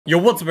Yo,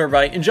 what's up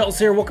everybody? Angelus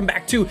here. Welcome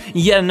back to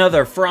yet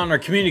another For Honor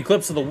Community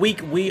Clips of the Week.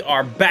 We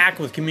are back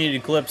with community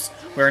clips.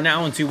 We are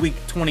now into week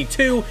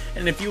 22,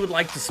 and if you would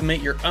like to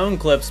submit your own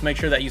clips, make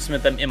sure that you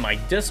submit them in my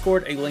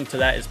Discord. A link to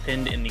that is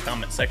pinned in the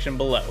comment section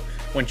below.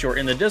 Once you're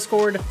in the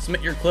Discord, submit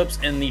your clips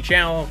in the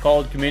channel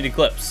called Community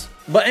Clips.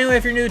 But anyway,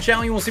 if you're new to the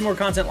channel, you will see more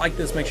content like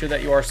this. Make sure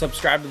that you are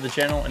subscribed to the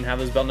channel and have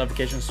those bell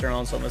notifications turned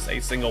on so you don't miss a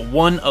single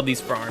one of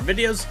these For Honor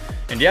videos.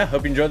 And yeah,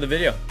 hope you enjoyed the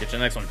video. Get you in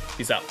the next one.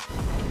 Peace out.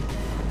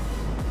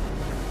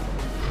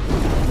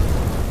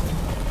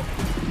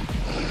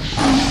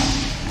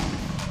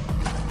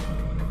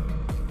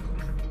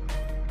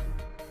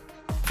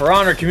 For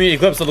Honor Community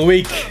Clips of the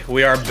Week,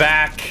 we are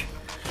back.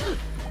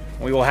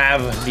 We will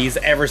have these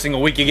every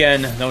single week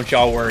again, don't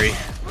y'all worry.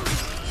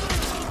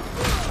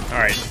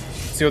 Alright,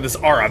 let's see what this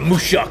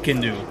Aramusha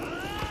can do.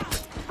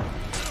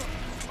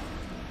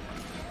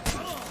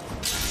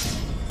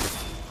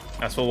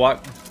 That's full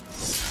walk.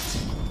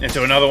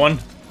 Into another one.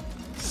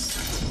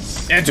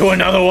 Into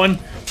another one.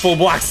 Full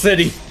block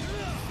city.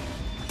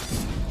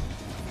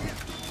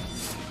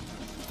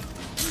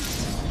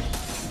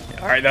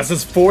 Alright, that's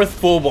his fourth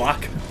full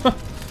block.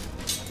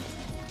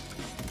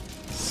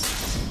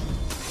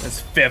 This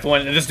fifth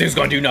one, this dude's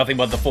gonna do nothing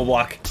but the full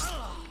block.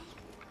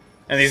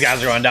 And these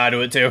guys are gonna die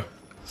to it too.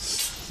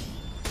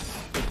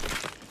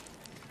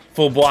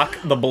 Full block,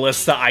 the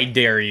ballista, I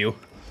dare you.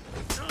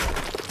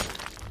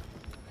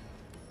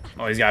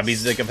 Oh, he's gotta be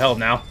sick of health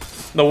now.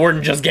 The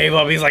warden just gave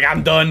up, he's like,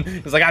 I'm done.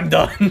 He's like, I'm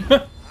done.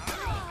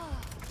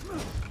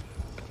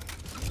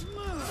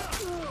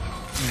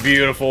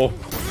 Beautiful.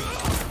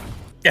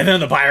 And then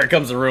the pirate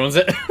comes and ruins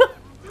it.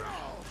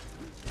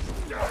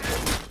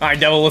 Alright,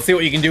 Devil, let's see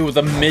what you can do with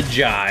the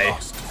mid-jai.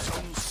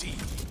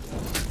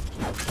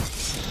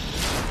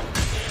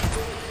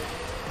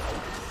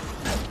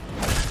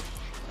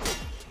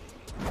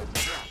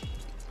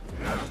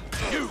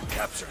 You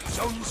captured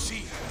Zone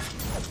C.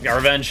 Got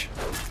revenge.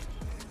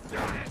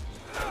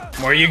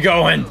 Where are you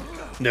going?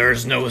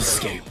 There's no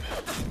escape.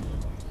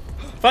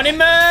 Funny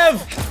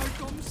move!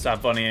 It's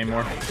not funny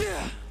anymore.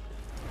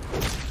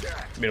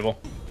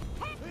 Beautiful.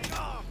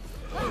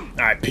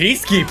 Alright,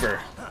 Peacekeeper.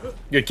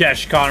 Good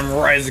catch, caught him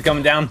right as it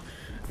coming down.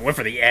 Went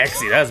for the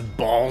Exy, that's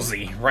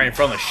ballsy. Right in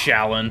front of the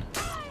Shaolin.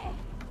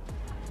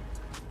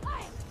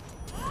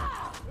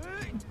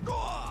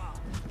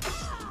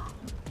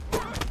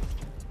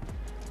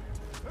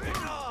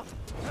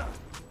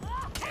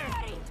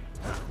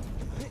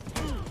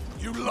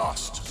 You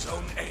lost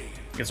Zone A.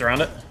 Gets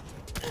around it.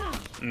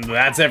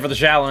 That's it for the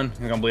Shaolin.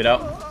 He's gonna bleed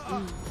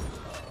out.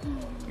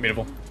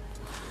 Beautiful.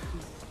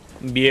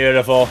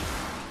 Beautiful.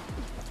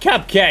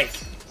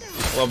 Cupcake.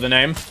 Love the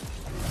name.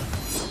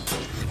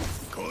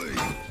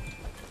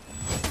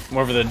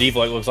 Whatever the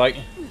deflect looks like.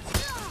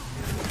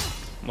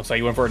 Looks like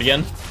he went for it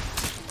again.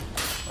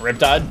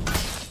 Riptide.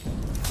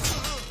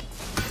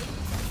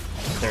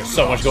 There's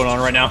so much going on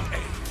right now.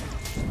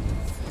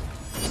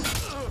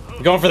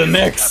 Going for the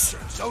mix.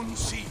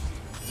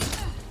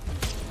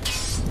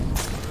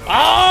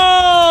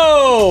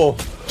 Oh!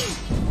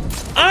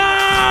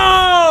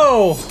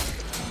 Oh!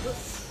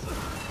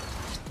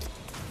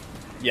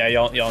 Yeah,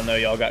 y'all know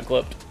y'all got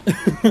clipped.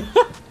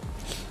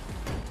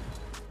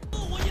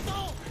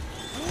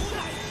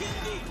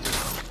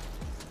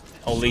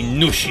 Holy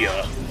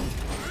Nushia.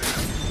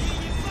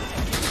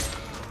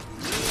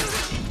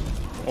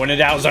 When in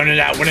doubt, zone it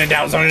out. When in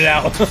doubt, zone it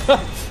out. Is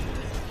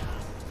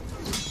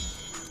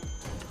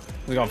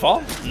he gonna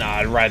fall?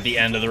 Nah, right at the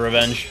end of the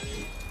revenge.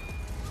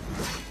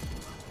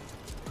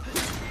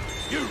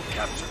 You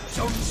captured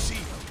Zone C.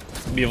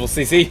 Beautiful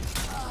CC.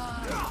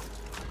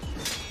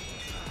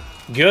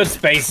 Good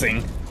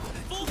spacing.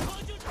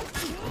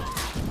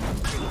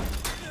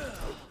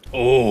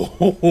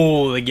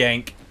 Oh, the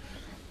gank.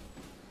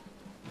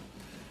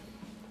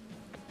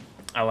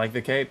 I like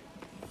the cape.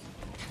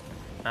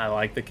 I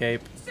like the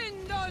cape.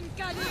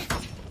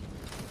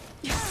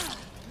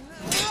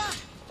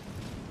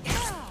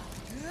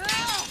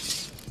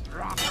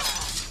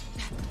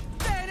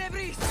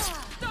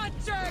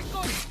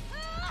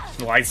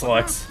 Light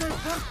selects.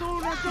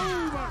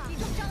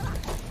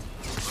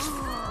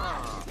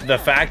 The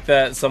fact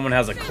that someone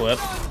has a clip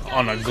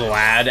on a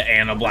Glad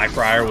and a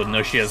Blackbriar with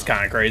no shit is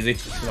kind of crazy.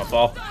 He's gonna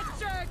fall.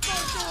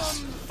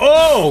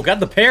 Oh, got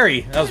the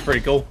parry. That was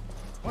pretty cool.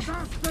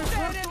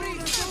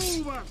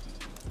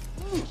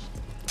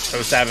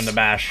 So stabbing the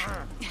bash.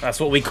 That's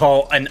what we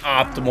call an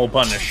optimal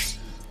punish.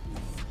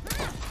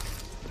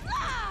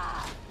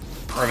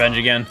 Revenge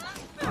again.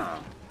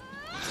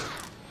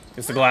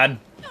 Gets the Glad.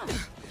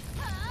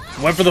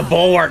 Went for the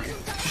bulwark.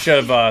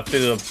 Should have threw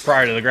the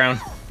prior to the ground.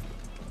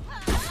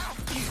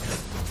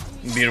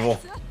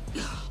 Beautiful.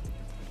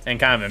 And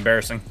kind of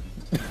embarrassing.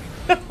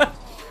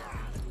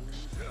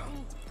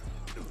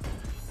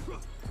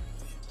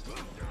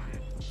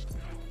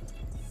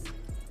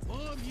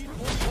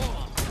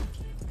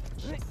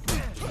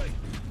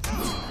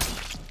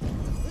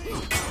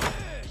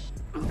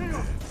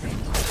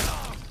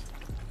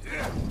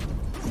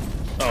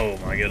 Oh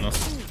my goodness.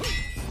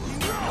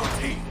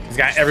 He's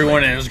got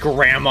everyone and his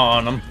grandma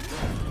on him.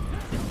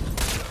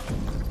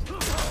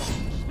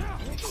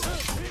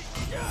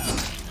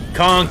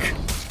 Conk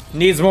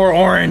needs more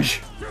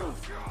orange.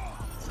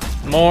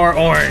 More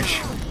orange.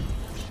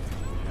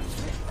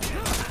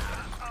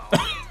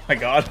 Oh my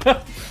god.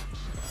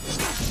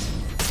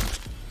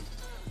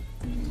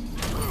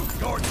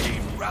 Your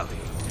team rally.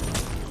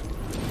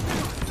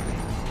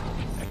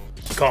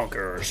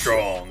 Conquer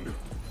strong.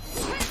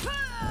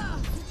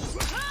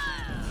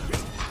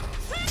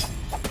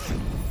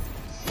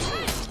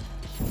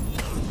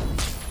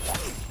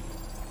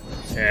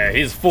 Yeah,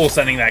 he's full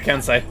sending that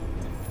Kensei.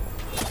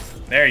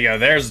 There you go,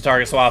 there's the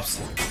target swaps.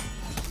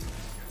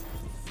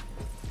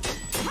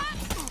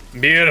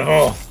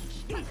 Beautiful.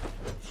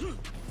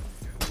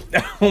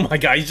 Oh my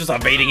god, he's just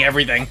evading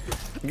everything.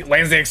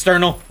 Lands the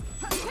external.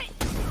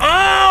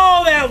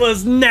 Oh, that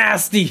was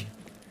nasty.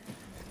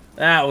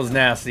 That was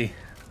nasty.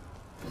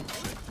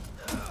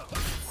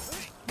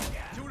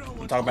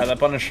 Talk about that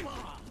punish.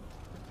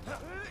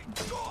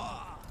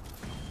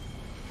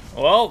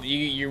 Well,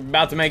 you're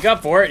about to make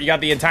up for it. You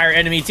got the entire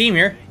enemy team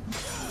here.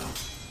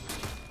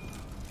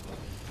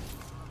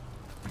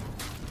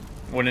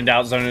 When in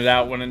doubt, zone it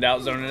out. When in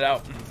doubt, zone it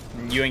out.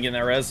 You ain't getting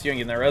that res. You ain't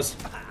getting that res.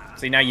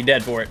 See, now you're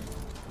dead for it.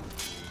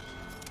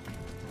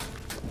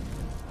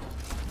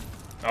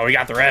 Oh, he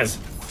got the res.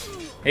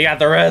 He got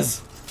the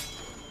res.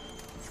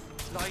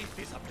 Life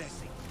is a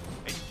blessing,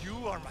 and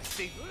you are my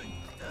savior.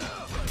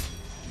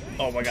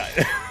 Oh my god.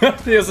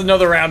 There's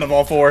another round of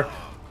all four.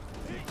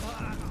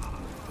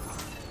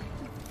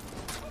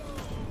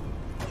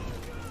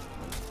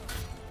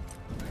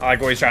 I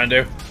like what he's trying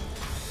to do.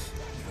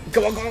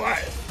 Come on, come on.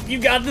 You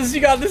got this,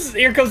 you got this.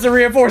 Here comes the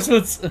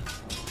reinforcements.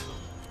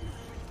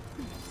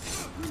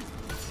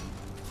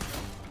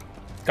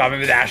 Caught him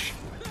in the dash.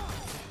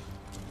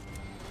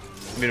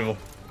 Beautiful.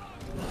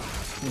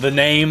 The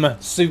name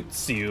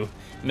suits you,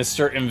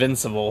 Mr.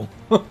 Invincible.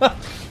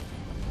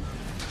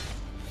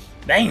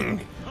 Dang.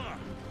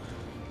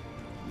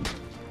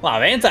 A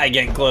lot of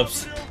anti-gank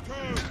clips.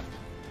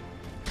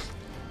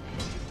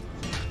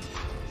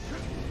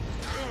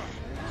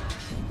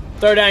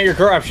 Throw down your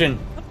corruption.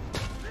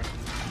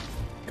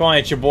 Come on,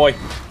 it's your boy.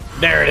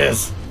 There it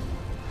is.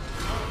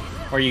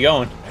 Where are you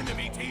going?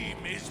 Enemy team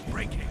is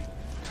breaking.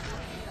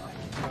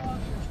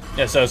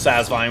 It's so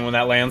satisfying when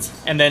that lands.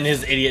 And then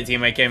his idiot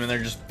teammate came in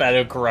there just fed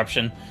up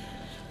corruption.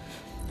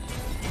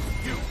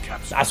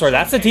 I swear,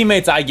 that's the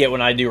teammates I get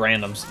when I do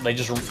randoms. They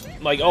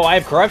just, like, oh, I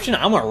have corruption?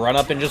 I'm gonna run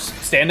up and just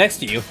stand next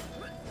to you.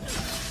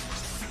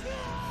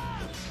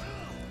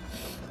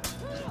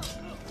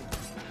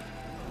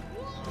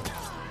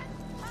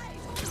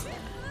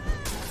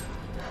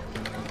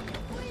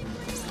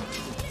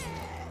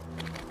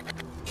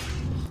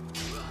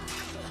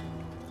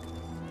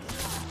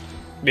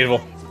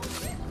 Beautiful.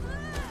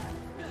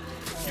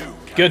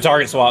 Good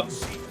target swap.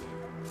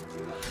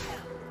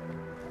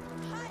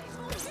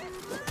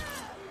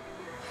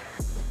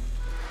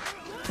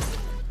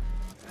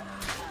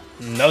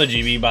 Another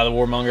GB by the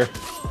Warmonger.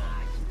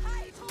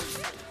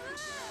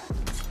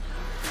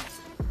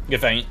 Good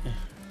feint.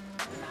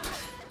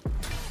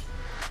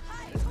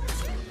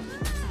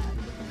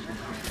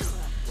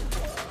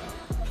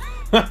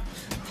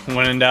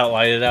 When in doubt,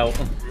 light it out.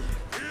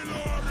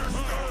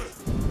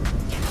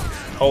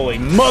 Holy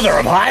mother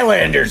of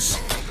Highlanders!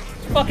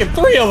 Fucking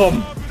 3 of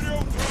them!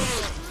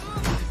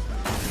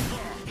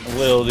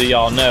 Little do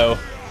y'all know,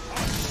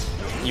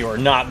 you are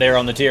not there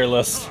on the tier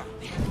list.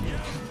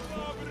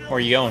 Where are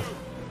you going?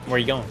 Where are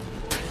you going?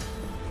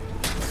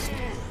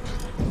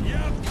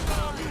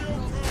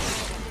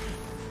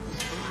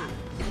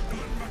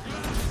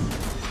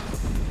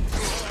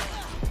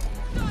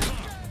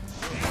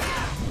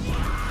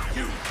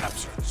 You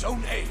captured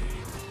Zone A.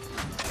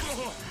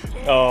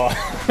 Oh.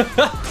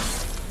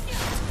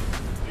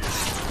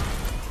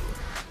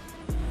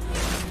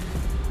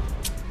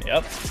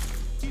 Yep.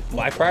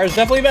 Blackfriar's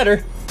definitely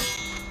better.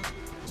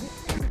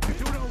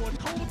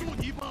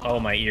 Oh,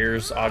 my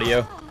ears,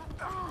 audio.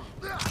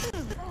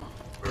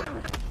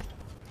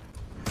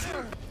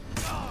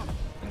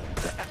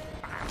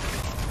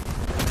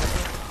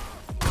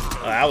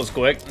 Oh, that was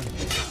quick.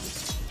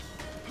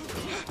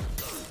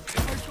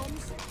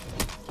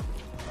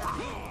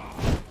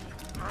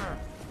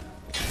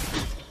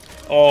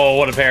 Oh,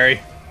 what a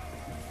parry.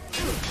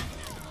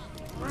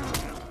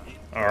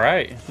 All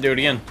right, do it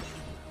again.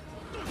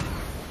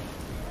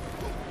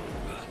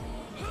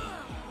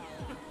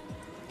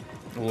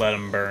 Let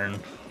him burn.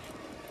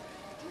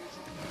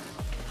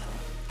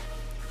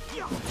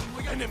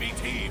 Enemy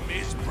team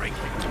is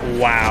breaking.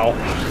 Wow.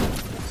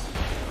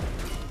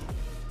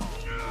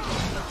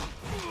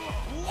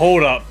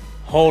 Hold up.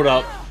 Hold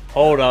up.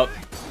 Hold up.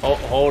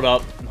 Hold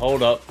up.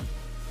 Hold up.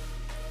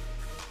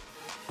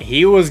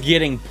 He was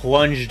getting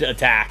plunged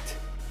attacked,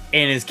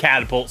 and his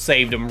catapult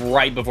saved him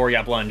right before he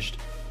got plunged.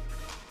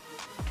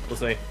 We'll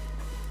see.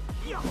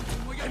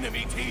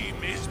 Enemy team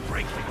is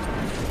breaking.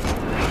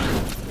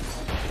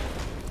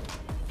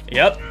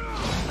 Yep.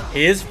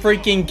 His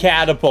freaking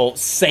catapult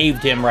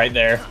saved him right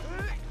there.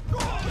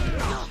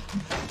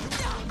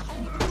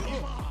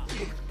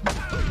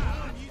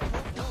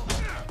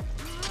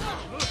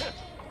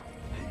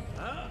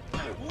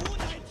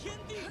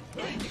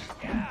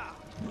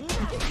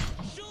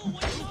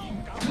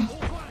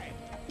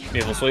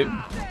 Table sweep.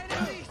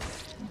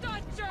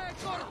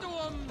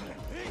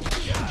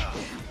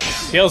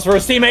 Heals for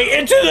his teammate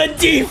into the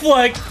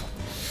deflect.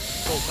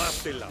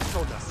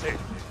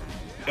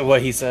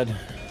 What he said.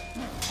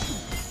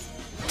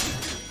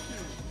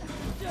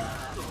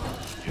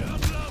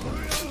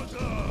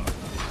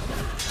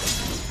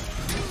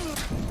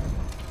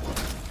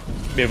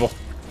 Beautiful.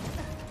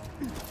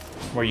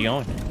 Where are you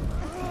going?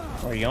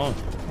 Where are you going?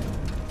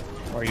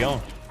 Where are you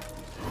going?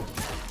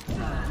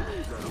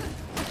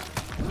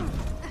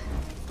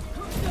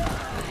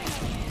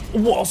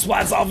 Wall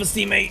splats off his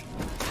teammate.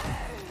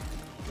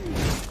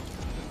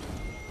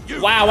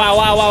 Wow, wow,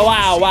 wow, wow,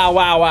 wow, wow,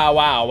 wow, wow,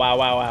 wow, wow,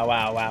 wow, wow,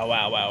 wow, wow, wow,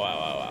 wow,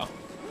 wow, wow.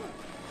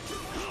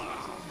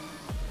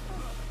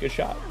 Good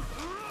shot.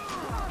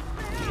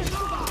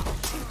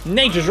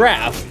 Nature's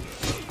Wrath.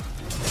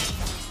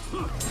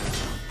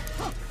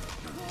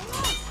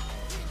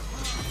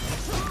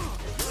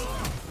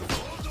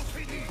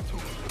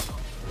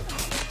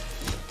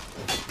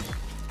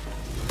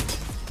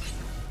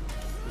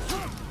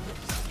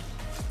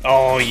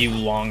 Oh, you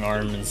long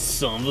arming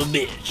son of a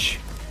bitch.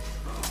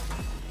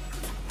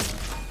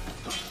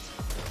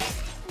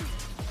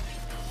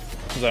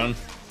 Zone.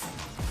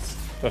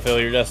 Fulfill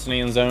your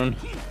destiny in zone.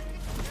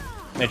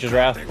 Nature's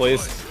Wrath,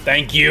 please.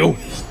 Thank you.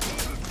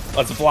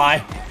 Let's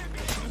fly.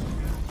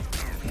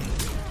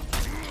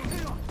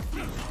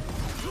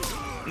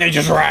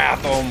 Nature's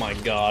Wrath. Oh my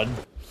god.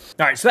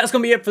 Alright, so that's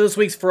going to be it for this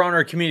week's For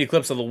Honor Community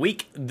Clips of the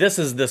Week. This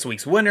is this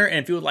week's winner, and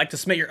if you would like to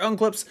submit your own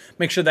clips,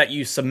 make sure that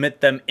you submit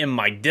them in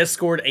my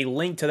Discord. A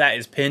link to that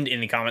is pinned in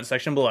the comment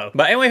section below.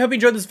 But anyway, hope you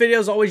enjoyed this video.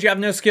 As always, you have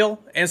no skill,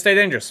 and stay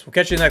dangerous. We'll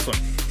catch you in the next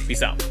one.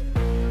 Peace out.